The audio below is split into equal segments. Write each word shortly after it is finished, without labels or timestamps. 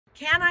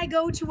Can I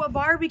go to a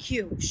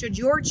barbecue? Should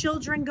your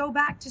children go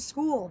back to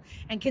school?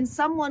 And can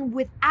someone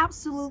with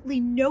absolutely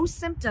no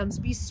symptoms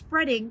be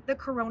spreading the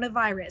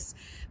coronavirus?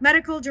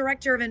 Medical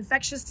Director of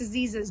Infectious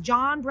Diseases,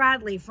 John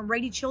Bradley from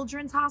Rady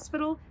Children's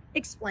Hospital,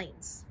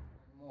 explains.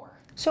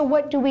 So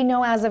what do we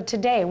know as of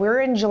today?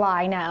 We're in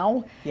July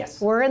now.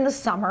 Yes. We're in the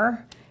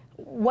summer.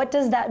 What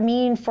does that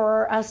mean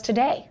for us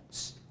today?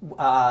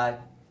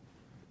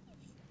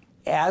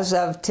 As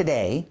of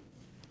today,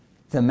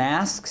 the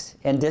masks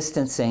and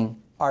distancing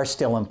are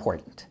still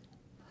important.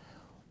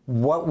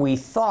 What we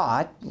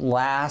thought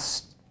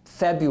last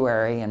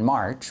February and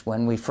March,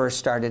 when we first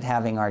started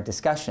having our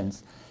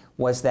discussions,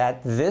 was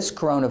that this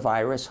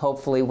coronavirus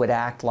hopefully would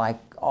act like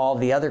all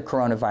the other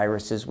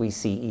coronaviruses we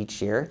see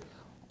each year,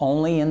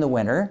 only in the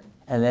winter,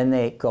 and then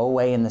they go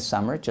away in the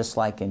summer, just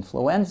like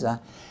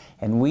influenza.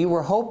 And we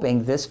were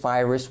hoping this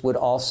virus would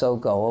also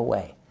go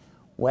away.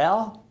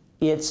 Well,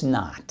 it's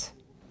not.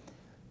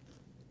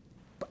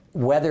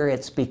 Whether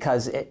it's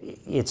because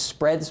it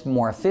spreads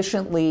more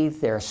efficiently,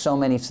 there are so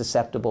many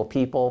susceptible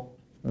people,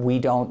 we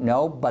don't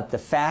know. But the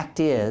fact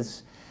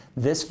is,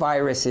 this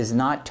virus is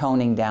not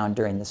toning down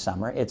during the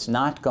summer. It's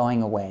not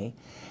going away.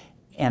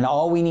 And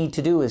all we need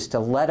to do is to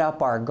let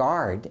up our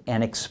guard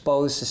and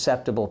expose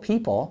susceptible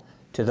people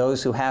to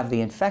those who have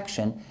the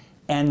infection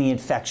and the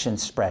infection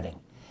spreading.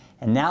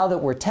 And now that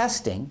we're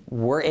testing,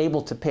 we're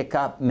able to pick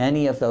up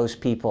many of those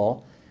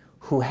people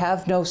who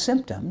have no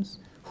symptoms,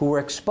 who were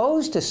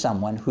exposed to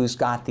someone who's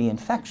got the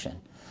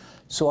infection.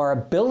 So our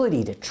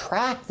ability to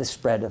track the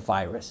spread of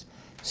virus,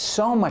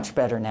 so much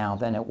better now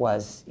than it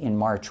was in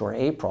March or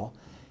April.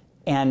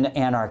 And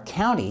our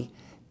county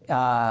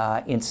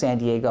in San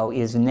Diego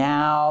is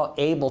now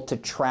able to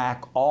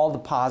track all the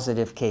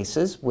positive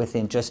cases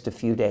within just a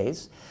few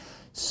days.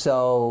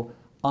 So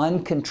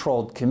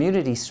uncontrolled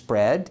community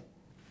spread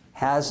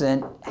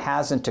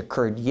hasn't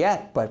occurred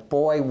yet, but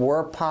boy,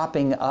 we're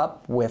popping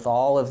up with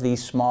all of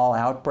these small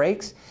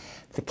outbreaks.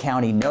 The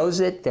county knows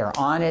it, they're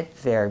on it,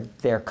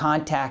 they're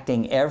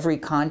contacting every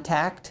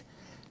contact.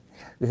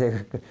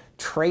 They're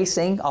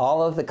tracing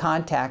all of the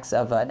contacts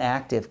of an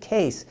active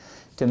case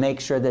to make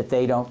sure that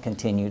they don't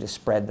continue to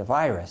spread the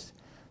virus.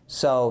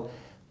 So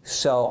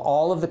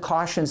all of the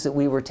cautions that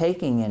we were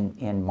taking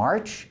in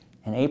March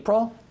and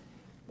April,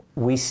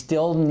 we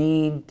still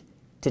need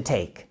to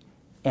take.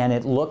 And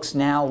it looks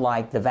now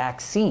like the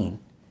vaccine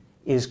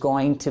is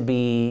going to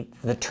be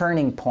the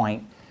turning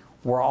point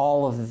where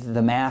all of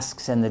the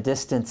masks and the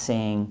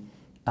distancing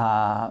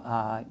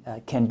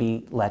can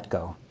be let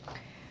go.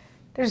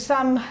 There's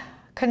some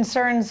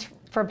concerns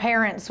for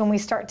parents when we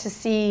start to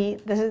see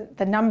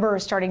the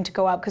numbers starting to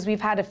go up, because we've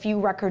had a few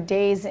record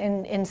days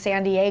in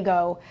San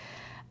Diego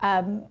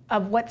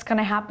of what's going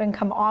to happen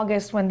come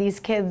August when these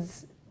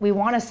kids, we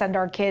want to send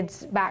our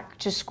kids back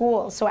to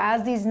school. So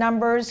as these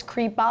numbers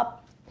creep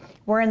up,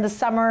 we're in the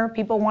summer,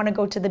 people want to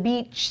go to the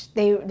beach,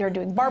 they're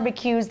doing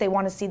barbecues, they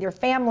want to see their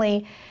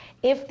family.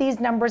 If these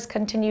numbers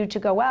continue to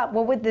go up,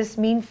 what would this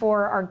mean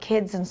for our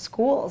kids in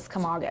schools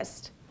come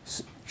August?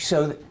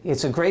 So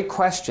it's a great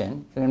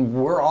question, and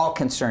we're all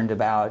concerned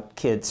about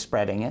kids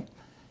spreading it.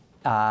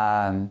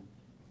 And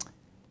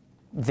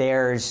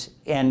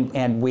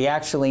we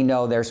actually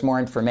know there's more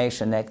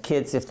information that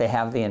kids, if they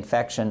have the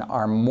infection,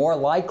 are more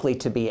likely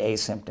to be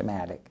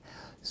asymptomatic.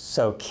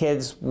 So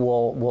kids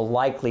will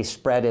likely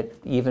spread it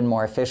even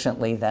more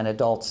efficiently than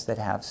adults that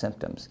have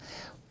symptoms.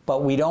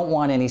 But we don't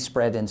want any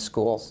spread in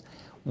schools.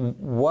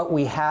 What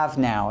we have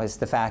now is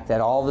the fact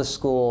that all the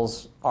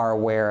schools are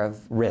aware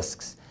of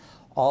risks.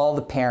 All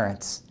the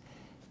parents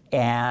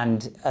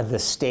and the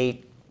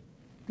state,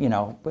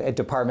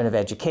 Department of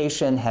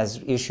Education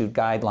has issued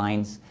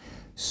guidelines.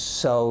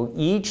 So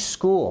each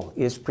school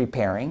is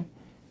preparing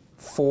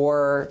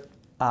for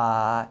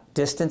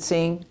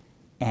distancing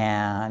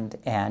and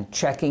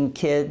checking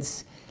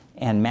kids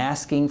and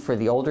masking for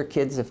the older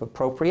kids if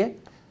appropriate.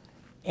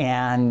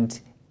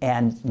 And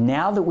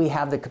now that we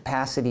have the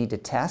capacity to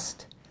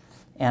test,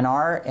 and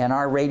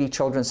our Rady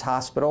Children's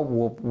Hospital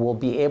will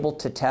be able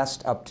to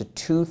test up to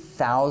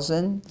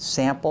 2,000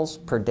 samples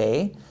per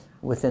day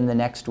within the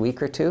next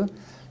week or two.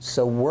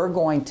 So we're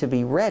going to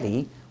be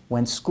ready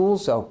when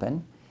schools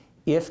open,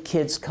 if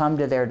kids come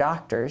to their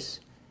doctors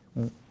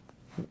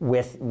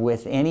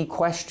with any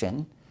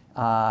question,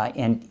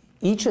 and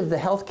each of the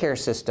healthcare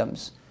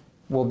systems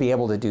will be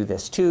able to do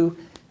this too.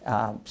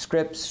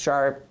 Scripps,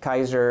 Sharp,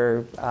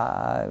 Kaiser,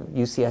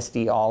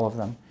 UCSD, all of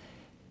them.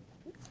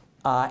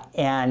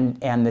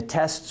 And the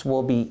tests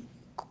will be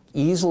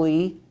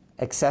easily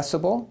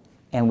accessible,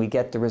 and we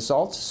get the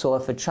results. So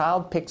if a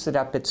child picks it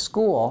up at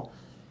school,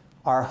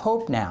 our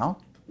hope now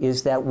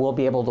is that we'll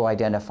be able to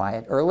identify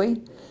it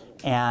early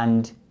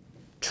and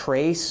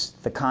trace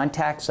the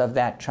contacts of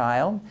that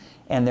child.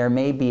 And there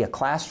may be a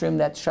classroom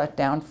that's shut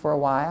down for a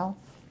while,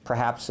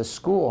 perhaps a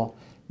school,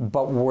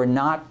 but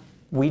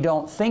we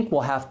don't think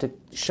we'll have to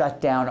shut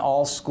down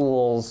all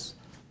schools.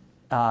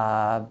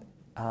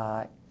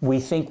 We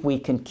think we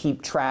can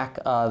keep track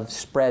of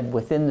spread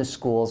within the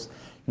schools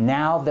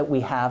now that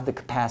we have the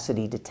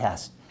capacity to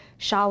test.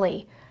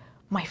 Shali,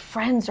 my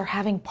friends are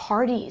having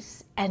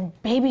parties and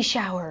baby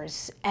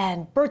showers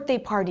and birthday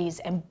parties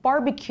and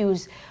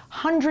barbecues,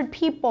 100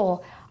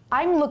 people.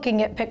 I'm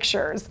looking at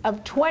pictures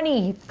of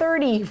 20,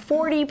 30,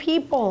 40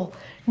 people,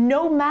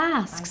 no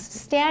masks,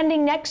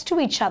 standing next to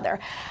each other.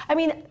 I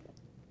mean,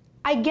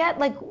 I get,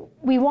 like,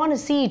 we want to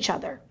see each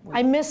other.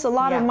 I miss a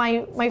lot of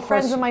my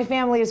friends and my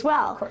family as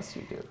well. Of course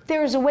you do.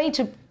 There's a way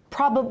to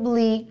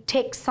probably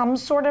take some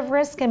sort of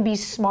risk and be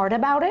smart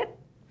about it.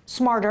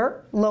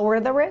 Smarter, lower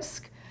the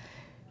risk.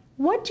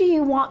 What do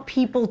you want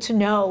people to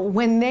know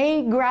when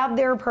they grab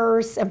their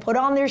purse and put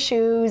on their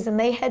shoes and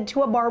they head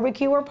to a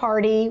barbecue or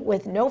party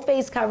with no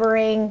face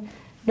covering,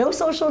 no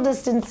social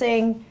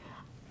distancing?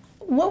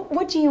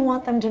 What do you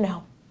want them to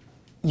know?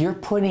 You're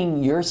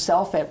putting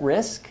yourself at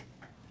risk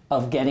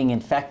of getting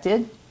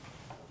infected,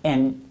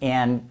 and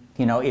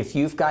you know, if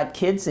you've got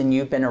kids and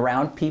you've been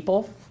around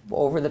people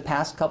over the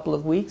past couple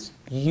of weeks,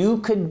 you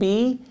could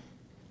be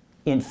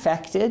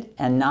infected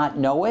and not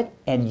know it,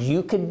 and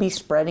you could be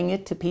spreading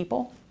it to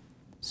people.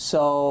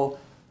 So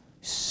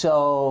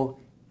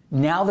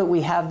now that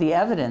we have the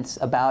evidence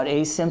about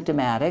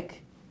asymptomatic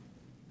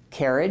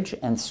carriage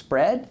and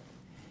spread,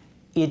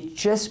 it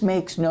just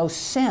makes no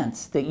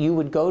sense that you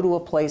would go to a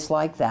place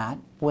like that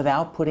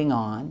without putting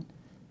on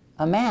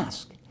a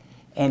mask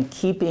and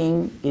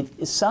keeping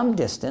it some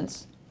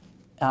distance.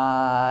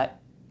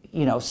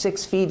 You know,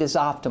 6 feet is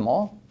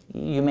optimal.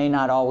 You may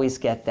not always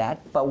get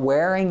that, but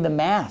wearing the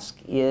mask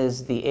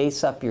is the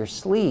ace up your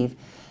sleeve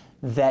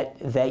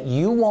that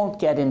you won't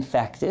get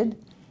infected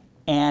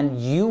and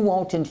you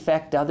won't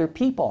infect other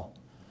people.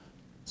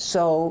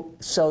 So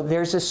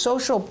there's a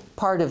social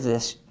part of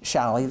this,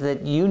 Shally,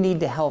 that you need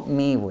to help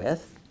me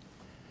with.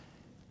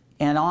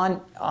 And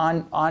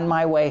on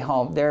my way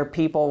home, there are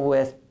people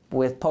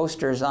with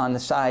posters on the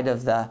side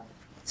of the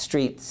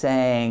street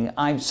saying,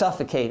 "I'm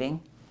suffocating."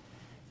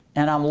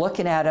 And I'm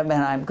looking at them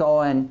and I'm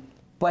going,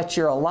 but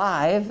you're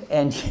alive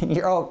and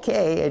you're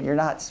okay and you're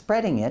not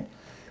spreading it.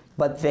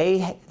 But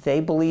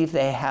they believe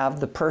they have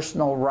the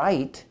personal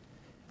right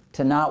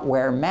to not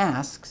wear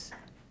masks,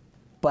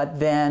 but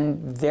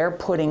then they're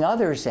putting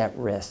others at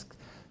risk.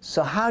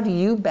 So how do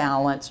you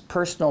balance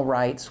personal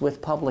rights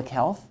with public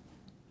health?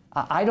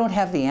 I don't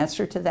have the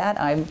answer to that.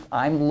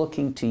 I'm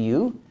looking to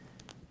you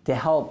to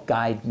help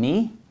guide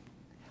me.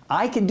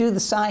 I can do the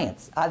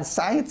science. The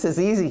science is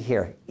easy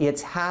here.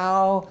 It's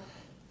how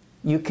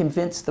you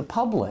convince the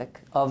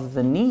public of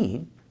the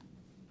need,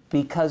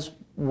 because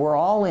we're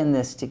all in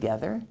this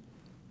together.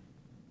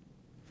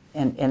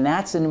 And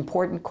that's an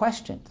important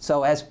question.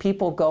 So as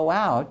people go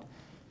out,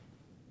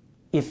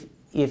 if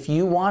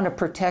you want to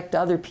protect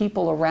other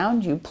people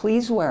around you,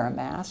 please wear a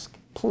mask.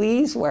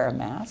 Please wear a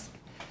mask.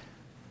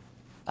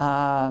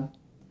 And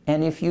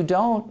if you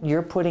don't,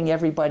 you're putting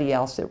everybody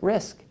else at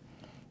risk.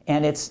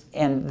 And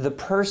the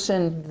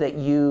person that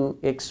you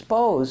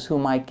expose who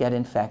might get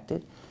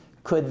infected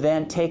could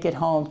then take it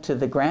home to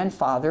the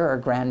grandfather or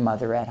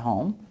grandmother at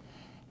home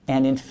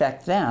and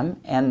infect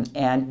them,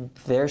 and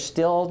there's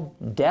still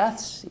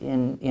deaths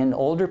in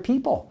older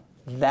people.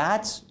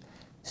 That's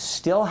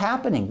still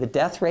happening. The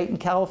death rate in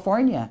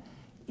California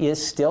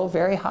is still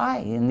very high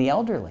in the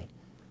elderly.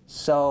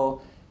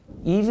 So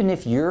even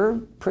if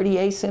you're pretty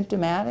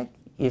asymptomatic,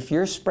 if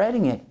you're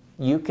spreading it,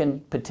 you can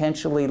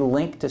potentially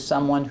link to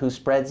someone who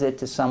spreads it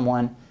to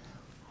someone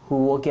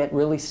who will get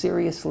really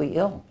seriously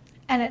ill.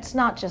 And it's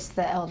not just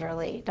the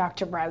elderly,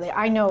 Dr. Bradley.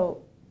 I know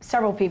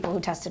several people who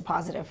tested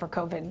positive for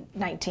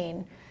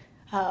COVID-19,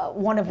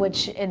 one of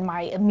which in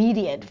my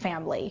immediate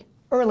family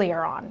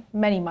earlier on,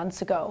 many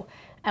months ago.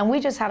 And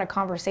we just had a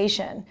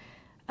conversation,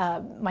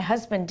 my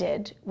husband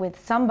did, with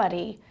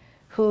somebody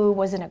who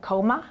was in a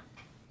coma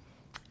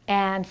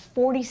and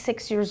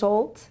 46 years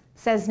old,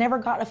 says never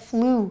got a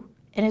flu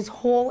in his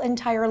whole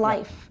entire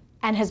life,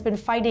 and has been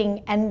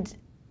fighting, and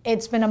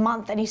it's been a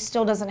month and he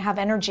still doesn't have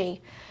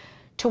energy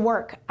to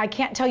work. I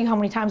can't tell you how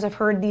many times I've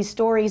heard these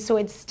stories. So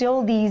it's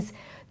still these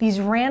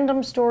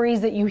random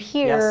stories that you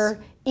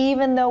hear,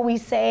 even though we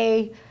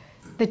say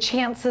the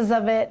chances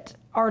of it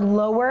are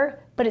lower,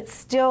 but it's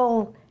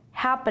still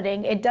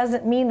happening. It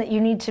doesn't mean that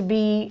you need to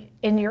be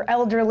in your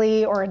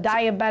elderly or a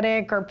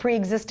diabetic or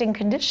pre-existing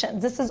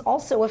conditions. This is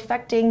also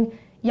affecting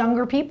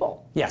younger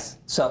people. Yes.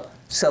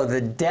 So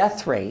the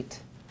death rate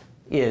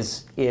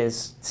is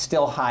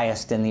still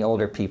highest in the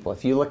older people.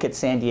 If you look at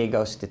San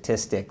Diego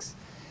statistics,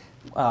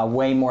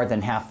 way more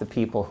than half the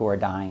people who are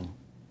dying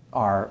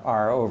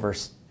are over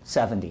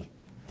 70.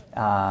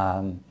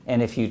 And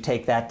if you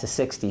take that to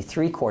 60,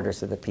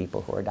 3/4 of the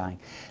people who are dying.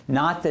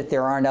 Not that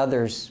there aren't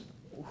others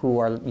who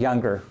are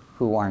younger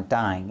who aren't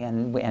dying,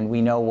 and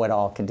we know what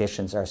all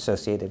conditions are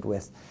associated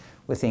with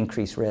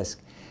increased risk.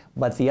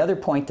 But the other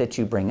point that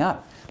you bring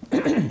up,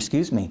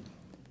 excuse me,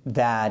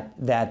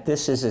 that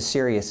this is a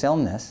serious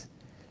illness,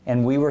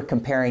 and we were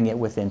comparing it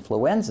with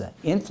influenza.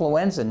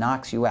 Influenza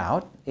knocks you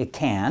out, it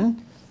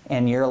can,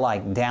 and you're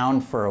like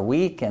down for a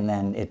week, and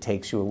then it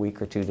takes you a week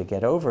or two to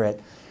get over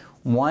it.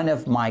 One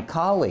of my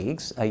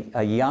colleagues,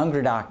 a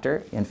younger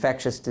doctor,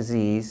 infectious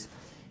disease,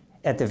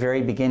 at the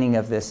very beginning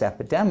of this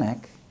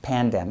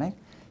pandemic,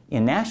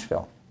 in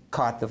Nashville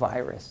caught the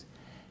virus.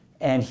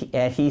 And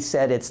he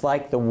said it's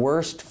like the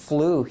worst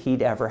flu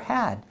he'd ever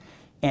had.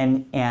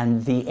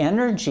 And the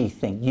energy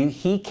thing,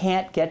 he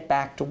can't get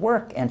back to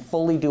work and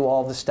fully do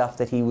all the stuff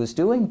that he was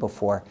doing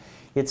before.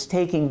 It's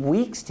taking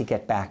weeks to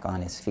get back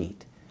on his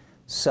feet.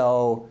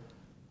 So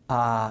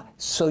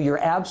you're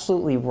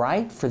absolutely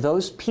right. For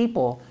those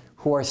people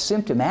who are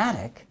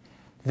symptomatic,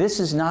 this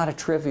is not a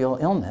trivial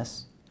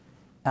illness.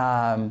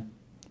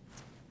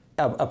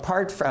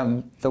 Apart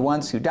from the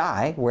ones who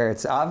die, where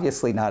it's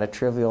obviously not a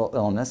trivial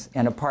illness,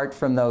 and apart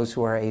from those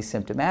who are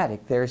asymptomatic,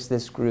 there's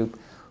this group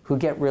who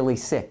get really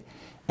sick.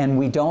 And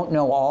we don't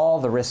know all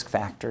the risk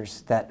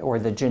factors or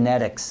the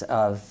genetics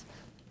of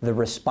the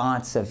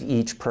response of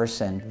each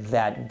person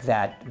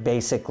that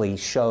basically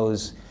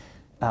shows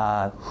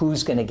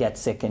who's going to get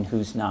sick and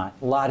who's not.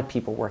 A lot of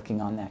people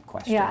working on that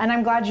question. Yeah, and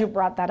I'm glad you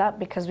brought that up,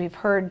 because we've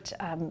heard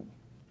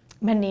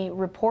many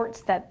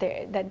reports that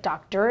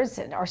doctors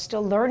are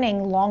still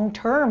learning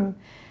long-term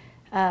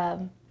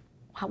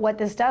what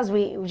this does.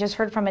 We just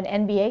heard from an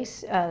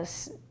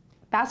NBA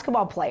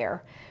basketball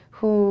player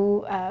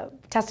who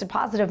tested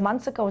positive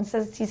months ago and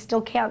says he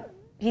still can't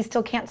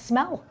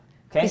smell.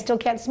 Okay. He still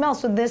can't smell.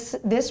 So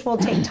this will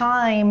take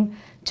time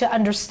to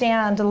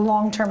understand the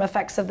long-term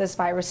effects of this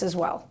virus as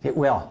well. It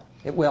will.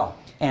 It will.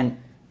 And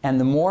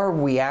the more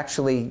we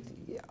actually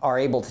are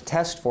able to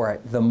test for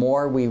it, the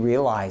more we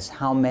realize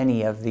how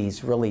many of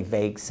these really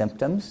vague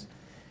symptoms,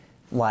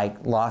 like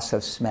loss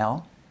of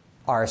smell,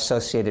 are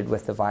associated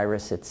with the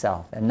virus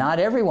itself. And not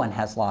everyone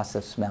has loss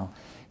of smell,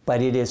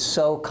 but it is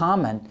so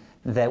common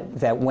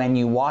that when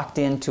you walked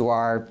into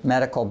our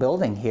medical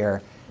building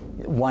here,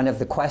 one of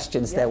the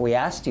questions that we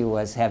asked you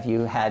was, have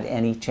you had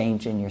any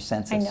change in your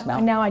sense of smell?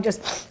 And now I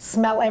just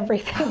smell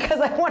everything because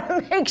I want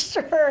to make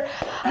sure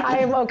I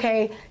am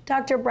okay.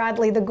 Dr.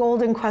 Bradley, the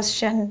golden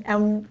question,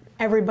 and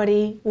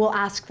everybody will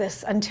ask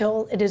this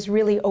until it is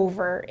really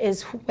over,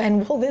 is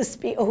when will this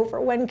be over?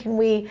 When can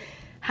we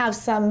have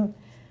some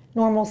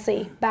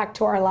normalcy back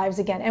to our lives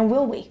again? And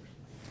will we?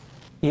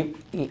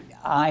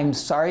 I'm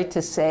sorry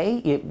to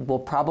say it will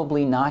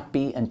probably not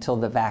be until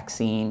the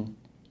vaccine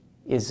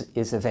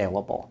is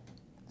available.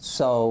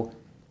 So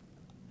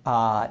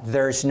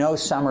there's no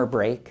summer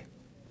break.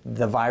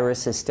 The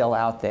virus is still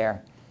out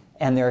there.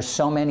 And there are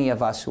so many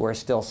of us who are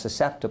still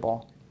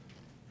susceptible.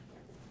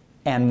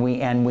 And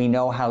we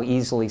know how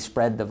easily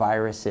spread the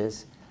virus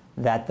is,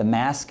 that the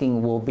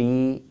masking will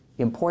be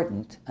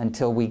important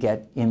until we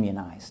get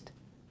immunized.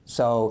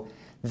 So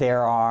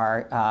there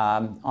are,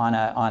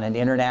 on an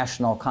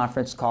international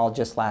conference call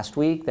just last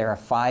week, there are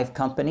 5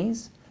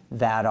 companies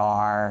that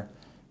are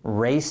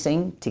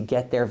racing to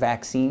get their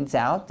vaccines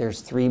out.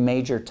 There's 3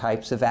 major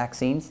types of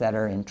vaccines that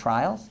are in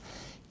trials.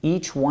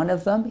 Each one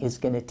of them is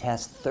going to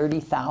test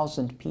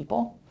 30,000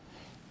 people,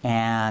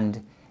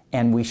 and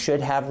we should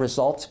have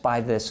results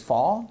by this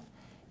fall,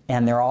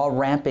 and they're all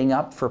ramping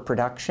up for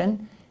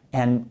production.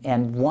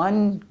 And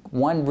one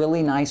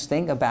really nice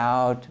thing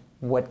about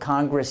what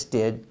Congress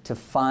did to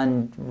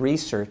fund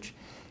research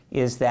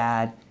is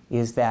that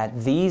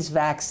these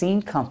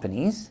vaccine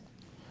companies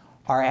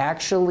are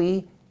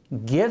actually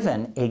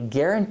given a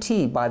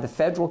guarantee by the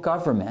federal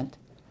government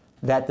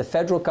that the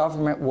federal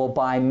government will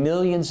buy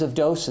millions of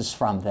doses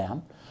from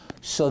them.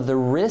 So the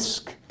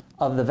risk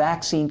of the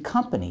vaccine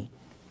company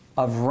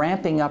of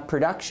ramping up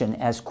production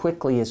as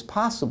quickly as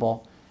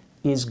possible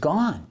is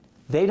gone.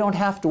 They don't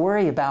have to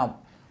worry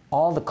about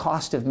all the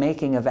cost of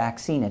making a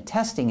vaccine and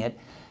testing it,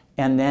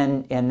 and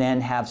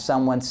then have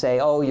someone say,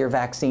 oh, your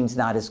vaccine's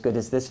not as good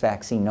as this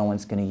vaccine, no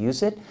one's going to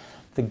use it.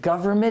 The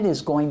government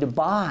is going to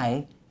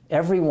buy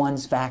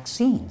everyone's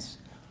vaccines.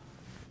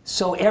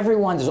 So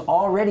everyone's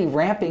already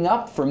ramping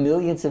up for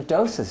millions of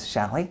doses,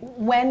 Shally.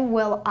 When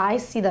will I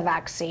see the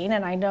vaccine?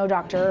 And I know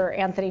Dr.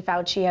 Anthony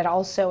Fauci had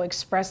also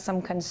expressed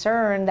some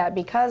concern that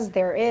because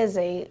there is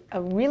a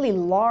really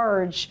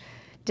large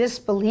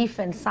disbelief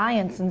in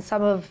science in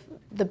some of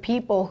the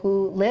people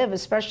who live,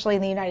 especially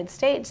in the United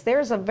States,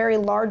 there's a very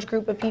large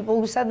group of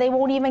people who said they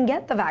won't even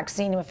get the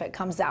vaccine if it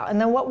comes out. And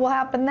then what will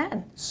happen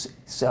then?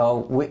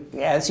 So,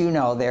 as you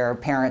know, there are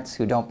parents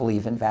who don't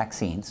believe in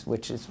vaccines,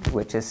 which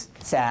is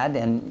sad.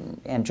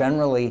 And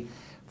generally,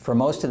 for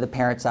most of the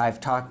parents I've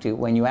talked to,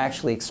 when you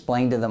actually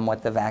explain to them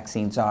what the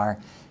vaccines are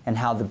and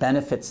how the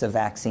benefits of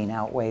vaccine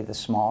outweigh the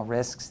small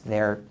risks,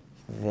 they're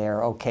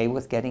okay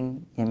with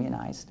getting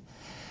immunized.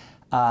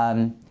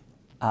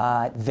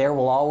 There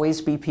will always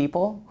be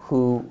people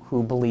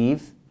who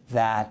believe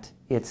that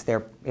it's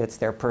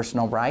their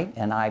personal right,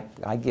 and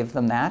I give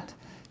them that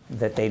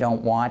they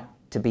don't want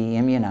to be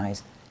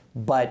immunized.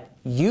 But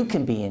you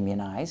can be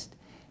immunized,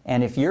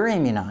 and if you're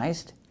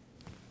immunized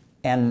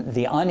and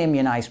the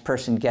unimmunized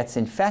person gets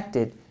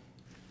infected,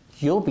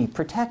 you'll be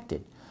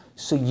protected.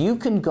 So you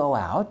can go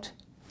out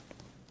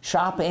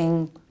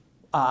shopping.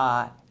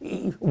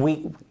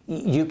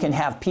 You can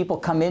have people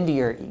come into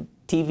your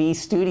TV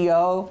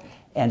studio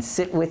and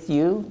sit with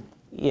you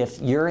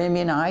if you're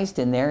immunized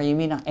and they're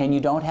immunized, and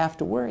you don't have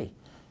to worry.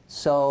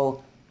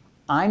 So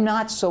I'm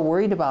not so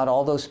worried about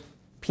all those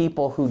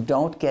people who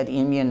don't get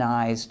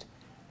immunized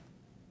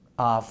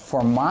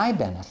for my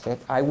benefit.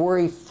 I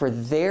worry for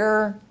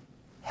their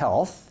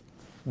health,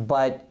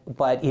 but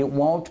it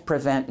won't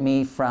prevent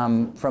me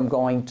from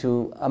going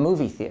to a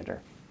movie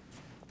theater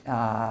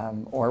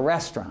or a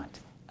restaurant,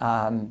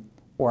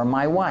 or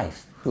my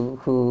wife,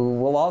 who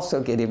will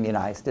also get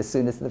immunized as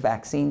soon as the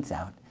vaccine's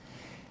out.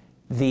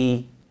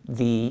 In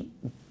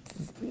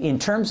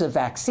terms of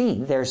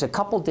vaccine, there's a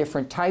couple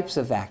different types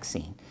of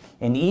vaccine,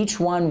 and each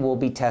one will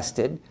be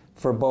tested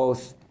for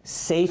both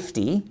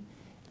safety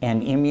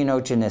and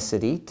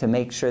immunogenicity to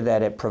make sure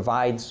that it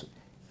provides,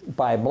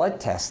 by blood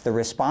test, the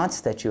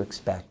response that you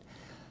expect.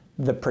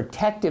 The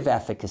protective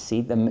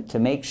efficacy, to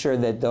make sure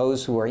that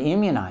those who are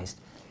immunized,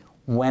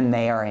 when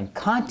they are in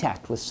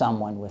contact with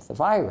someone with the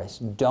virus,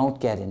 don't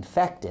get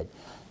infected.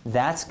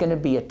 That's going to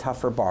be a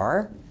tougher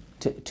bar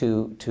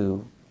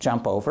to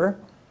jump over.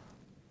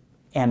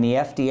 And the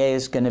FDA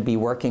is going to be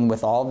working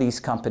with all these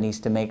companies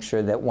to make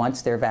sure that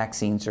once their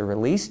vaccines are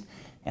released,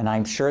 and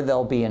I'm sure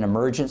there'll be an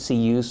emergency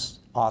use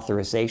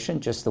authorization,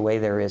 just the way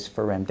there is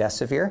for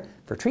remdesivir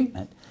for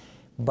treatment.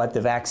 But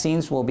the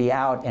vaccines will be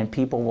out and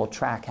people will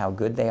track how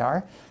good they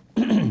are.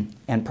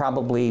 And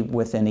probably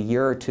within a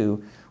year or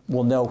two,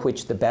 we'll know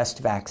which the best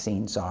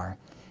vaccines are.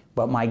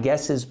 But my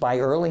guess is by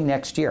early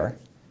next year,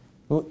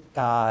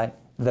 the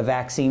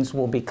vaccines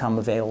will become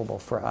available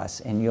for us.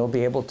 And you'll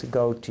be able to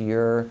go to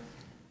your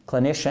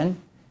clinician,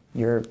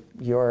 your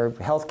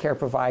healthcare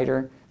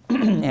provider,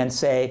 and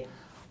say,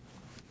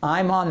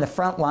 I'm on the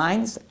front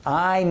lines,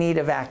 I need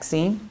a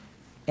vaccine,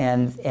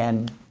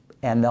 and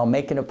they'll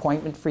make an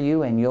appointment for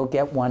you and you'll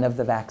get one of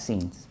the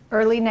vaccines.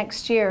 Early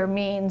next year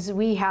means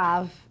we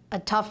have a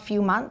tough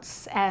few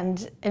months,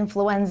 and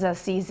influenza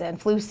season,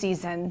 flu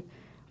season,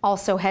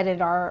 also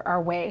headed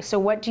our way. So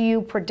what do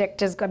you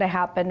predict is going to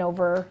happen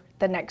over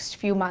the next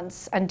few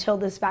months until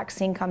this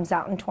vaccine comes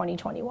out in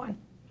 2021?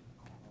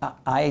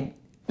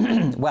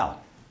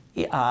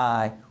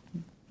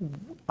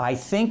 I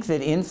think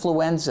that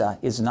influenza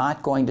is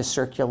not going to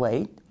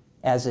circulate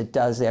as it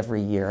does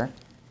every year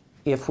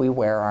if we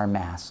wear our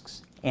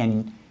masks.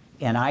 And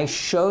I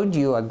showed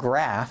you a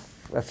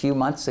graph a few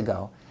months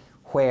ago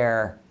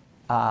where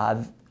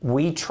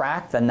we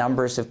track the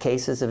numbers of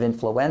cases of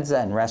influenza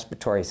and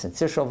respiratory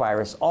syncytial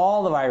virus,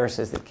 all the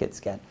viruses that kids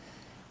get,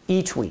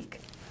 each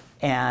week.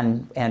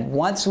 And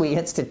once we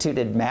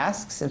instituted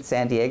masks in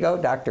San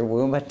Diego, Dr.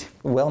 Wilma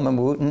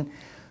Wooten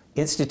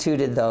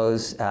instituted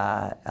those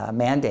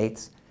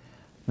mandates,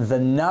 the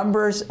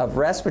numbers of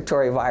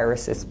respiratory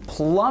viruses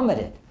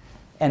plummeted.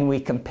 And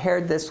we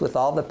compared this with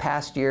all the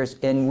past years,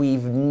 and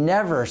we've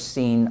never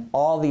seen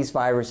all these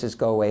viruses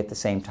go away at the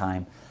same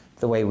time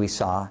the way we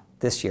saw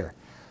this year.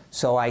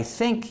 So I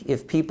think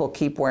if people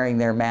keep wearing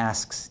their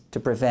masks to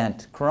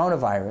prevent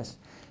coronavirus,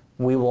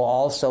 we will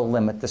also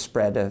limit the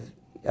spread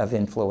of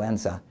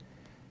influenza.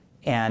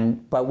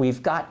 But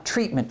we've got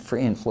treatment for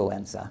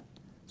influenza.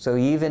 So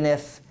even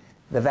if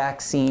the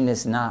vaccine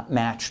is not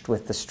matched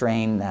with the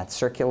strain that's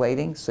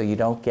circulating, so you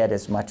don't get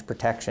as much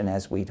protection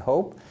as we'd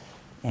hope,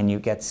 and you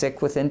get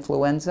sick with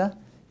influenza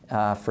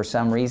for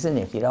some reason,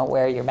 if you don't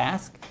wear your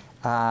mask,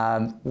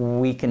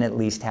 we can at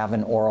least have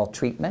an oral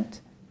treatment.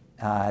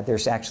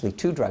 There's actually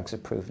 2 drugs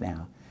approved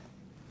now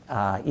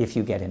if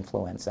you get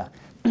influenza.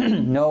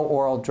 No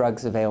oral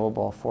drugs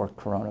available for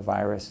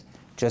coronavirus,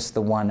 just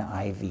the one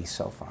IV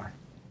so far.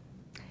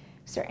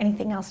 Is there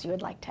anything else you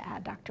would like to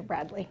add, Dr.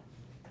 Bradley?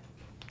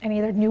 Any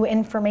other new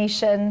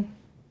information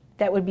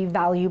that would be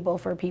valuable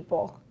for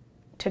people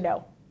to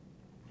know?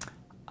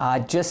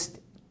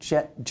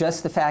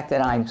 Just the fact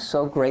that I'm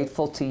so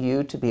grateful to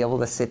you to be able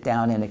to sit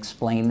down and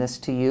explain this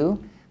to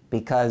you,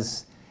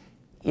 because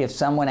if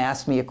someone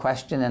asks me a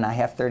question and I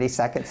have 30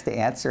 seconds to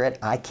answer it,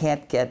 I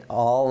can't get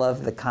all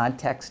of the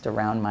context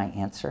around my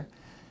answer.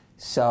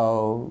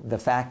 So the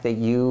fact that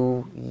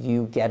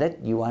you get it,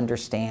 you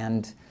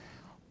understand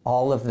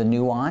all of the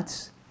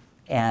nuance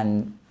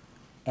and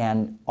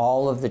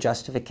all of the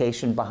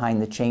justification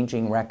behind the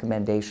changing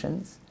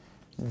recommendations,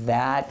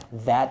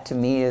 that to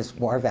me is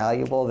more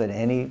valuable than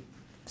any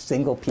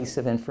single piece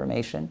of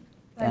information.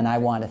 And I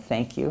want to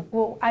thank you.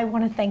 Well, I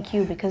want to thank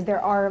you because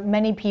there are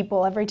many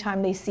people, every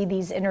time they see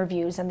these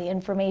interviews and the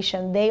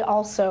information, they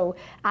also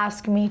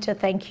ask me to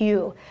thank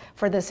you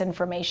for this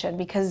information,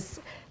 because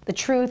the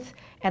truth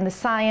and the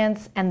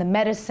science and the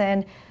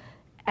medicine,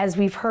 as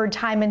we've heard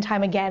time and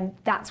time again,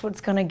 that's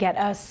what's going to get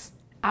us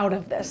out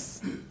of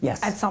this.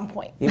 Yes. At some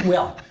point. It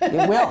will. It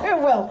will.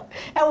 It will.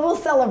 And we'll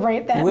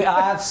celebrate that.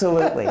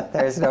 Absolutely.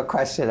 There's no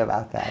question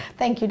about that.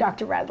 Thank you,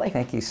 Dr. Bradley.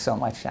 Thank you so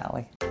much,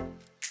 Sally.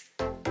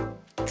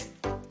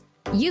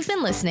 You've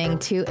been listening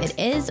to It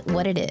Is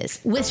What It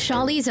Is with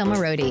Shali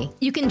Zomarodi.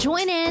 You can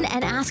join in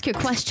and ask your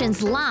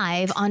questions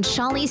live on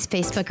Shali's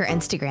Facebook or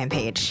Instagram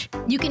page.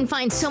 You can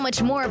find so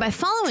much more by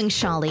following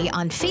Shali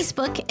on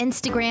Facebook,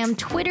 Instagram,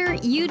 Twitter,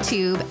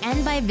 YouTube,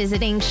 and by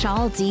visiting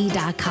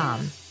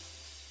shalD.com.